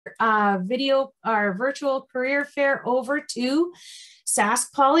our virtual career fair over to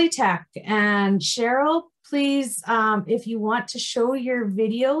Sask Polytech. And Cheryl, please, if you want to show your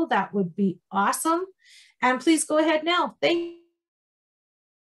video, that would be awesome. And please go ahead now. Thank you.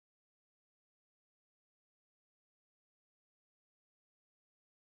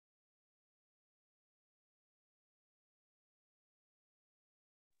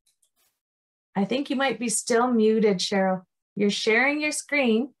 I think you might be still muted, Cheryl. You're sharing your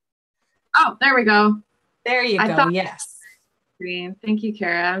screen. Oh, there we go. There you go, yes. Screen. Thank you,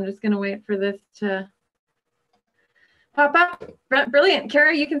 Kara. I'm just going to wait for this to pop up. Brilliant.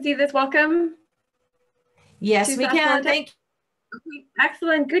 Kara, you can see this. Welcome. Yes, we can. Thank you. Okay,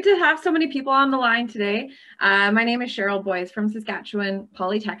 excellent. Good to have so many people on the line today. My name is Cheryl Boyce from Saskatchewan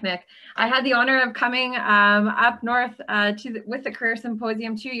Polytechnic. I had the honor of coming up north with the Career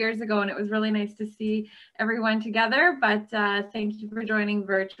Symposium 2 years ago, and it was really nice to see everyone together, but thank you for joining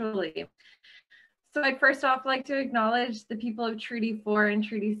virtually. So I'd first off like to acknowledge the people of Treaty 4 and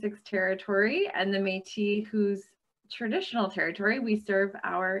Treaty 6 territory and the Métis whose traditional territory we serve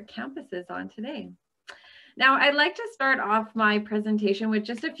our campuses on today. Now, I'd like to start off my presentation with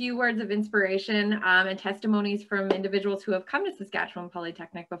just a few words of inspiration and testimonies from individuals who have come to Saskatchewan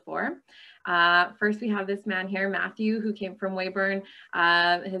Polytechnic before. First, we have this man here, Matthew, who came from Weyburn.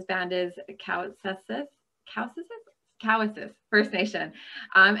 His band is Cowesses First Nation,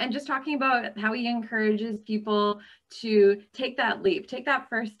 and just talking about how he encourages people to take that leap, take that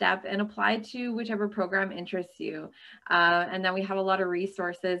first step and apply to whichever program interests you. And then we have a lot of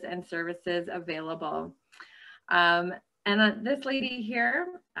resources and services available. This lady here,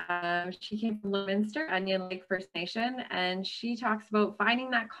 she came from Leominster, Onion Lake First Nation, and she talks about finding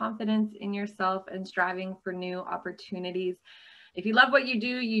that confidence in yourself and striving for new opportunities. If you love what you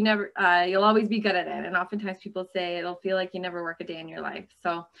do, you'll always be good at it. And oftentimes people say it'll feel like you never work a day in your life.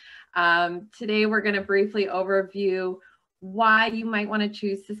 So today we're going to briefly overview why you might want to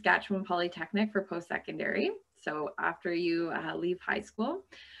choose Saskatchewan Polytechnic for post-secondary. So after you leave high school,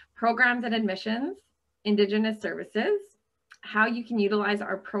 programs and admissions, Indigenous services, how you can utilize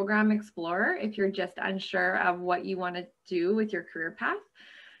our program Explorer if you're just unsure of what you want to do with your career path,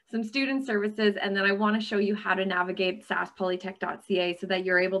 some student services, and then I want to show you how to navigate saskpolytech.ca so that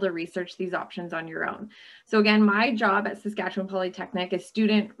you're able to research these options on your own. So again, my job at Saskatchewan Polytechnic is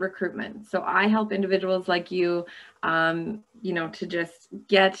student recruitment. So I help individuals like you, to just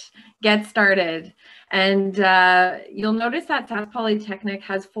get started. And you'll notice that Sask Polytechnic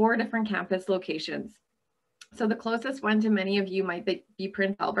has 4 different campus locations. So the closest one to many of you might be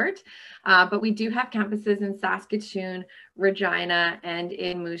Prince Albert, but we do have campuses in Saskatoon, Regina, and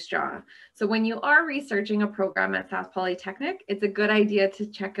in Moose Jaw. So when you are researching a program at Sask Polytechnic, it's a good idea to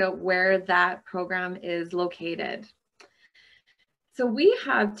check out where that program is located. So we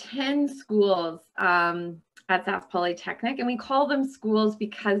have 10 schools at Sask Polytechnic, and we call them schools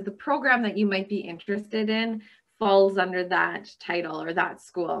because the program that you might be interested in falls under that title or that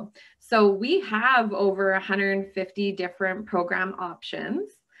school. So we have over 150 different program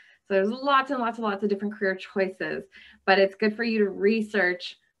options. So there's lots and lots of different career choices, but it's good for you to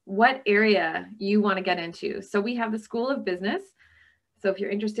research what area you want to get into. So we have the School of Business. So if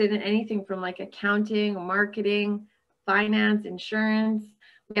you're interested in anything from like accounting, marketing, finance, insurance,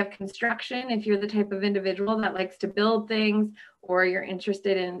 we have construction if you're the type of individual that likes to build things or you're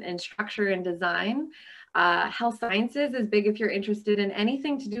interested in structure and design. Health sciences is big if you're interested in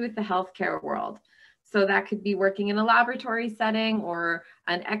anything to do with the healthcare world. So that could be working in a laboratory setting or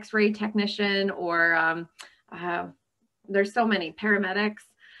an x-ray technician or there's so many paramedics.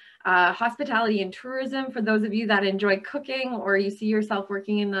 Hospitality and tourism for those of you that enjoy cooking or you see yourself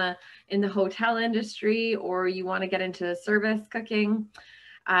working in the hotel industry or you want to get into service cooking.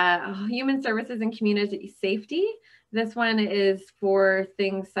 Human services and community safety. This one is for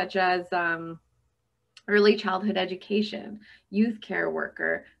things such as early childhood education, youth care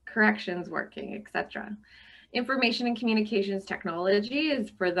worker, corrections working, etc. Information and communications technology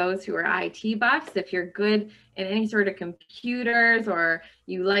is for those who are IT buffs. If you're good in any sort of computers or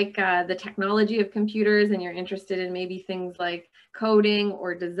you like the technology of computers and you're interested in maybe things like coding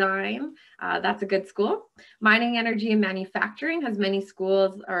or design, that's a good school. Mining, energy, and manufacturing has many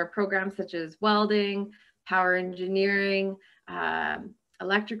schools or programs such as welding, power engineering,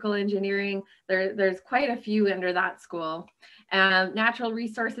 electrical engineering. There's quite a few under that school. Natural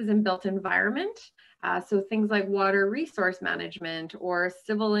resources and built environment. So things like water resource management or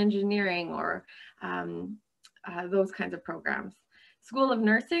civil engineering or those kinds of programs. School of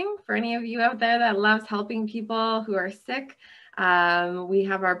Nursing, for any of you out there that loves helping people who are sick. We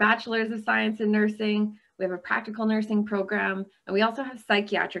have our Bachelor's of Science in Nursing. We have a practical nursing program, and we also have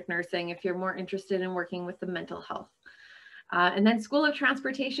psychiatric nursing if you're more interested in working with the mental health. And then School of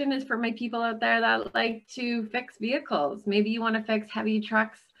Transportation is for my people out there that like to fix vehicles. Maybe you want to fix heavy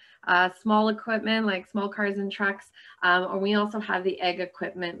trucks, small equipment like small cars and trucks, or we also have the ag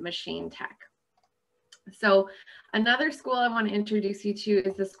equipment machine tech. So another school I want to introduce you to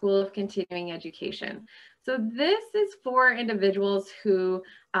is the School of Continuing Education. So this is for individuals who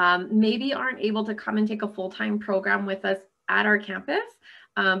maybe aren't able to come and take a full-time program with us at our campus,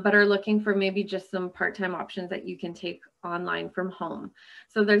 but are looking for maybe just some part-time options that you can take online from home.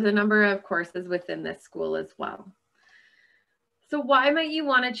 So there's a number of courses within this school as well. So why might you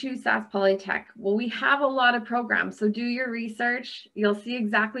want to choose Sask Polytech? Well, we have a lot of programs, so do your research. You'll see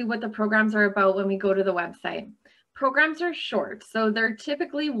exactly what the programs are about when we go to the website. Programs are short, so they're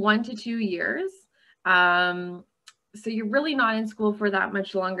typically 1 to 2 years. So you're really not in school for that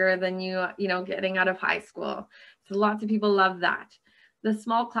much longer than you know, getting out of high school. So lots of people love that. The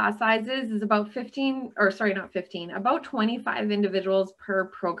small class sizes is about 15, or sorry, not 15, about 25 individuals per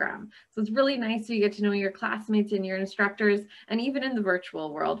program. So it's really nice so you get to know your classmates and your instructors, and even in the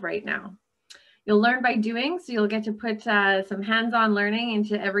virtual world right now. You'll learn by doing, so you'll get to put some hands-on learning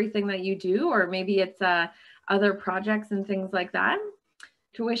into everything that you do, or maybe it's other projects and things like that.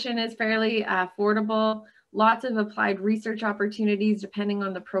 Tuition is fairly affordable. Lots of applied research opportunities depending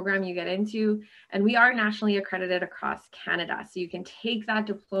on the program you get into. And we are nationally accredited across Canada, so you can take that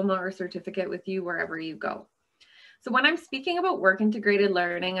diploma or certificate with you wherever you go. So when I'm speaking about work integrated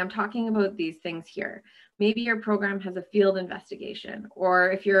learning, I'm talking about these things here. Maybe your program has a field investigation,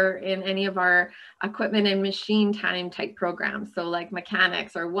 or if you're in any of our equipment and machine time type programs, so like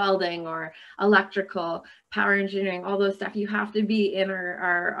mechanics or welding or electrical, power engineering, all those stuff, you have to be in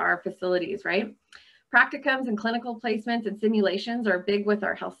our facilities, right? Practicums and clinical placements and simulations are big with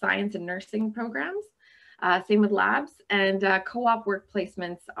our health science and nursing programs. Same with labs, and co-op work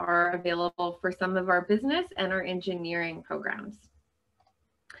placements are available for some of our business and our engineering programs.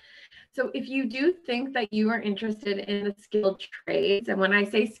 So if you do think that you are interested in the skilled trades, and when I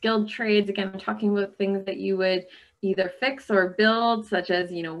say skilled trades, again, I'm talking about things that you would either fix or build, such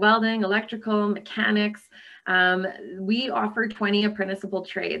as, you know, welding, electrical, mechanics. We offer 20 apprenticeable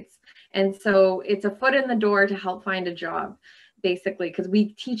trades. And so it's a foot in the door to help find a job, basically, because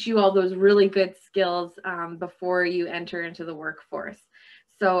we teach you all those really good skills before you enter into the workforce.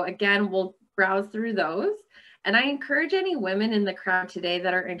 So again, we'll browse through those. And I encourage any women in the crowd today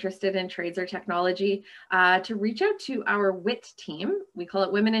that are interested in trades or technology to reach out to our WIT team. We call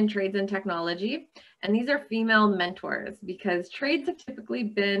it Women in Trades and Technology. And these are female mentors, because trades have typically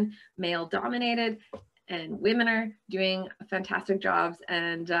been male dominated, and women are doing fantastic jobs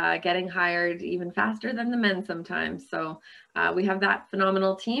and getting hired even faster than the men sometimes. So we have that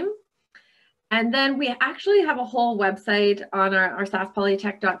phenomenal team. And then we actually have a whole website on our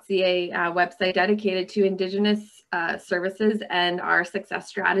saskpolytech.ca website dedicated to Indigenous services and our success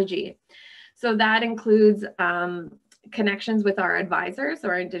strategy. So that includes connections with our advisors, or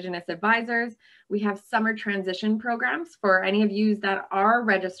our Indigenous advisors. We have summer transition programs for any of you that are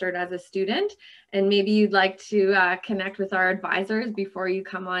registered as a student, and maybe you'd like to connect with our advisors before you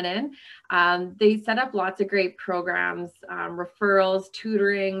come on in. They set up lots of great programs, referrals,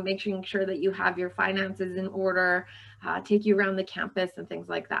 tutoring, making sure that you have your finances in order, take you around the campus and things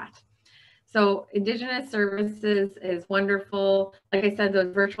like that. So Indigenous services is wonderful. Like I said,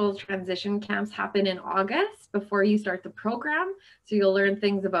 those virtual transition camps happen in August before you start the program. So you'll learn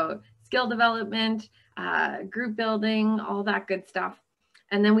things about skill development, group building, all that good stuff.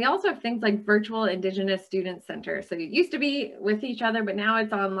 And then we also have things like virtual Indigenous Student Center. So you used to be with each other, but now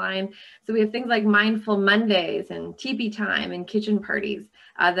it's online. So we have things like Mindful Mondays and teepee time and kitchen parties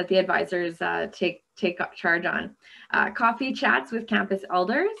that the advisors take charge on. Coffee chats with campus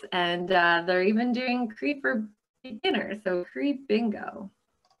elders, and they're even doing Cree for beginners, so Cree bingo.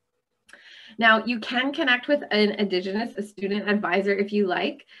 Now, you can connect with an Indigenous student advisor if you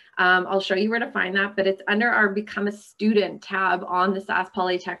like. I'll show you where to find that, but it's under our Become a Student tab on the Sask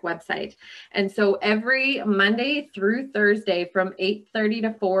Polytech website. And so every Monday through Thursday from 8:30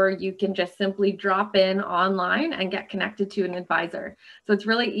 to 4, you can just simply drop in online and get connected to an advisor. So it's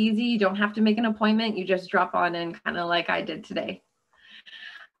really easy. You don't have to make an appointment. You just drop on in, kind of like I did today.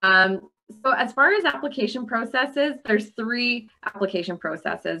 So as far as application processes, there's 3 application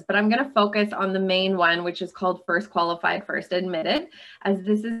processes, but I'm going to focus on the main one, which is called First Qualified, First Admitted, as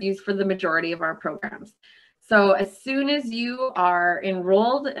this is used for the majority of our programs. So as soon as you are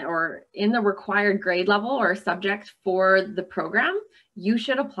enrolled or in the required grade level or subject for the program, you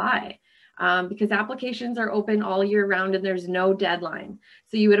should apply. because applications are open all year round and there's no deadline.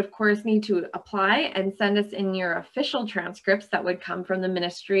 So you would of course need to apply and send us in your official transcripts that would come from the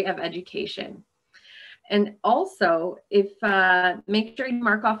Ministry of Education. And also, make sure you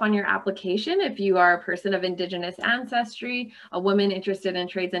mark off on your application if you are a person of Indigenous ancestry, a woman interested in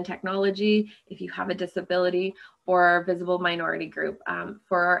trades and technology, if you have a disability, or visible minority group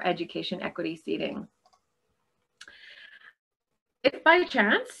for our education equity seating. If by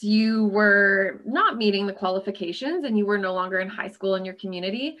chance you were not meeting the qualifications and you were no longer in high school in your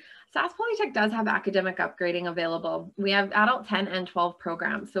community, Sask Polytech does have academic upgrading available. We have adult 10 and 12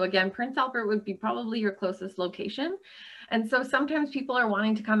 programs. So again, Prince Albert would be probably your closest location. And so sometimes people are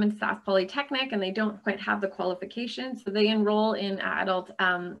wanting to come into Sask Polytechnic and they don't quite have the qualifications, so they enroll in adult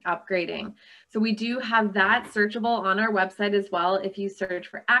upgrading. So we do have that searchable on our website as well if you search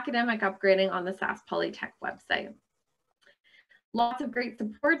for academic upgrading on the Sask Polytech website. Lots of great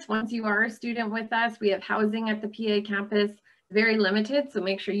supports once you are a student with us. We have housing at the PA campus, very limited, so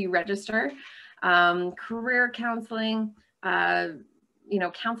make sure you register. Career counseling,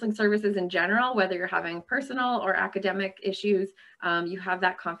 counseling services in general, whether you're having personal or academic issues, you have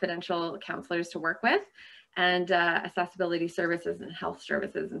that confidential counselors to work with, and accessibility services and health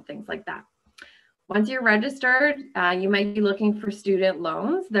services and things like that. Once you're registered, you might be looking for student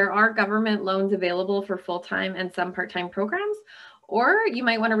loans. There are government loans available for full-time and some part-time programs, or you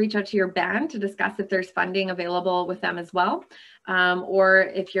might want to reach out to your band to discuss if there's funding available with them as well.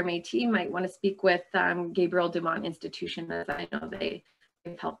 Or if you're Métis, you might want to speak with Gabriel Dumont Institution, as I know they've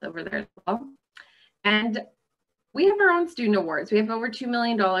helped over there as well. And we have our own student awards. We have over $2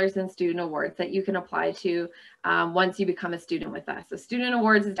 million in student awards that you can apply to once you become a student with us. So student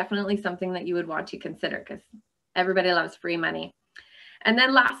awards is definitely something that you would want to consider because everybody loves free money. And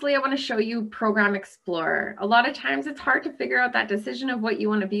then lastly, I want to show you Program Explorer. A lot of times it's hard to figure out that decision of what you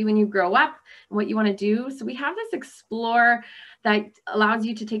want to be when you grow up and what you want to do. So we have this Explorer that allows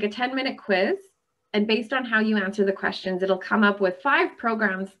you to take a 10-minute quiz. And based on how you answer the questions, it'll come up with 5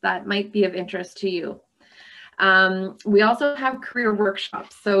 programs that might be of interest to you. We also have career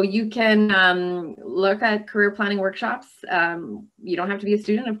workshops. So you can look at career planning workshops. You don't have to be a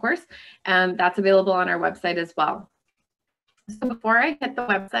student, of course. That's available on our website as well. So before I get the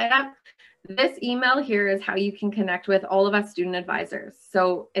website up, this email here is how you can connect with all of us student advisors.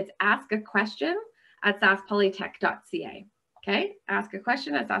 So it's askaquestion@saskpolytech.ca. Okay, ask a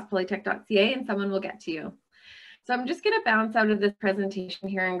question at saskpolytech.ca and someone will get to you. So I'm just going to bounce out of this presentation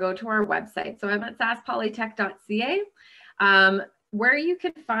here and go to our website. So I'm at saskpolytech.ca, where you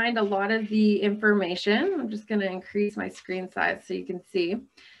can find a lot of the information. I'm just going to increase my screen size so you can see.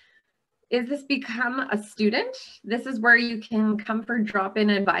 Is this Become a Student? This is where you can come for drop-in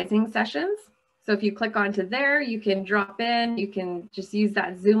advising sessions. So if you click onto there, you can drop in, you can just use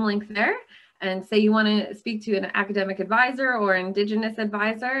that Zoom link there and say you want to speak to an academic advisor or Indigenous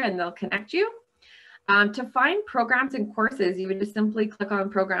advisor and they'll connect you. To find programs and courses, you would just simply click on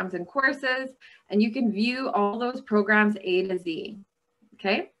programs and courses and you can view all those programs A to Z,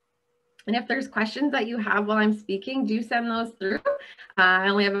 okay? And if there's questions that you have while I'm speaking, do send those through. I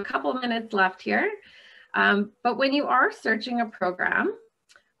only have a couple minutes left here. But when you are searching a program,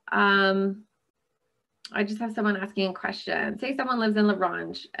 I just have someone asking a question. Say someone lives in La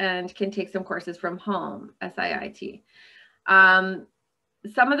Ronge and can take some courses from home, SIIT.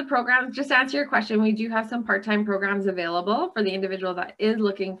 Some of the programs, just to answer your question, we do have some part-time programs available for the individual that is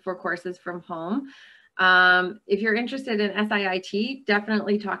looking for courses from home. If you're interested in SIIT,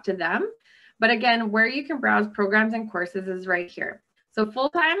 definitely talk to them. But again, where you can browse programs and courses is right here. So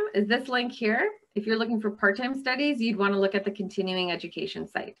full-time is this link here. If you're looking for part-time studies, you'd want to look at the continuing education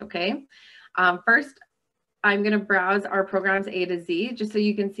site, okay? First, I'm going to browse our programs A to Z just so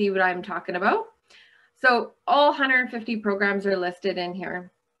you can see what I'm talking about. So all 150 programs are listed in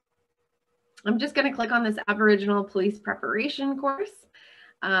here. I'm just going to click on this Aboriginal Police Preparation course.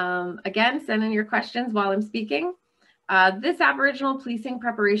 Again, send in your questions while I'm speaking. This Aboriginal Policing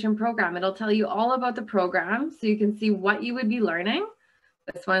Preparation Program, it'll tell you all about the program so you can see what you would be learning.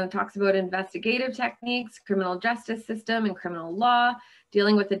 This one talks about investigative techniques, criminal justice system and criminal law,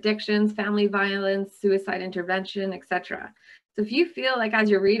 dealing with addictions, family violence, suicide intervention, etc. So if you feel like as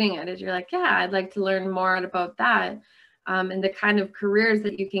you're reading it, you're like, yeah, I'd like to learn more about that and the kind of careers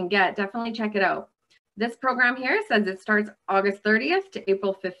that you can get, definitely check it out. This program here says it starts August 30th to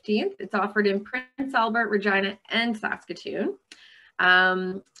April 15th. It's offered in Prince Albert, Regina, and Saskatoon.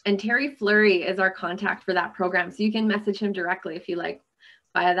 And Terry Fleury is our contact for that program. So you can message him directly if you like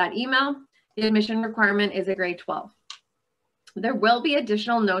via that email. The admission requirement is a grade 12. There will be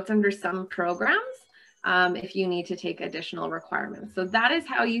additional notes under some programs. if you need to take additional requirements. So that is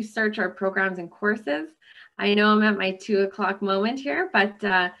how you search our programs and courses. I know I'm at my 2 o'clock moment here, but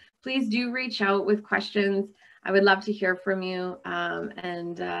please do reach out with questions. I would love to hear from you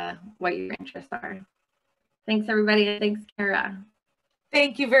and what your interests are. Thanks, everybody, and thanks, Kara.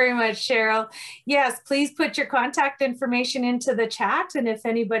 Thank you very much, Cheryl. Yes, please put your contact information into the chat. And if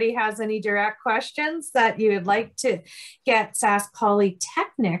anybody has any direct questions that you would like to get Sask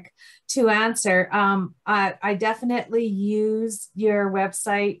Polytechnic to answer, I definitely use your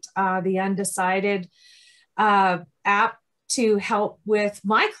website, the Undecided app, to help with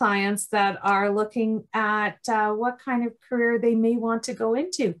my clients that are looking at what kind of career they may want to go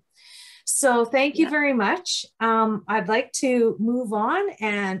into. So thank you very much. I'd like to move on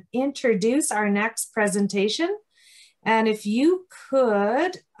and introduce our next presentation. And if you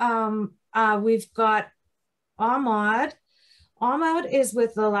could, we've got Ahmad. Ahmad is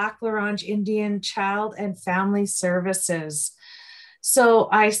with the Lac La Ronge Indian Child and Family Services. So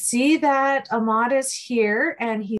I see that Ahmad is here and he's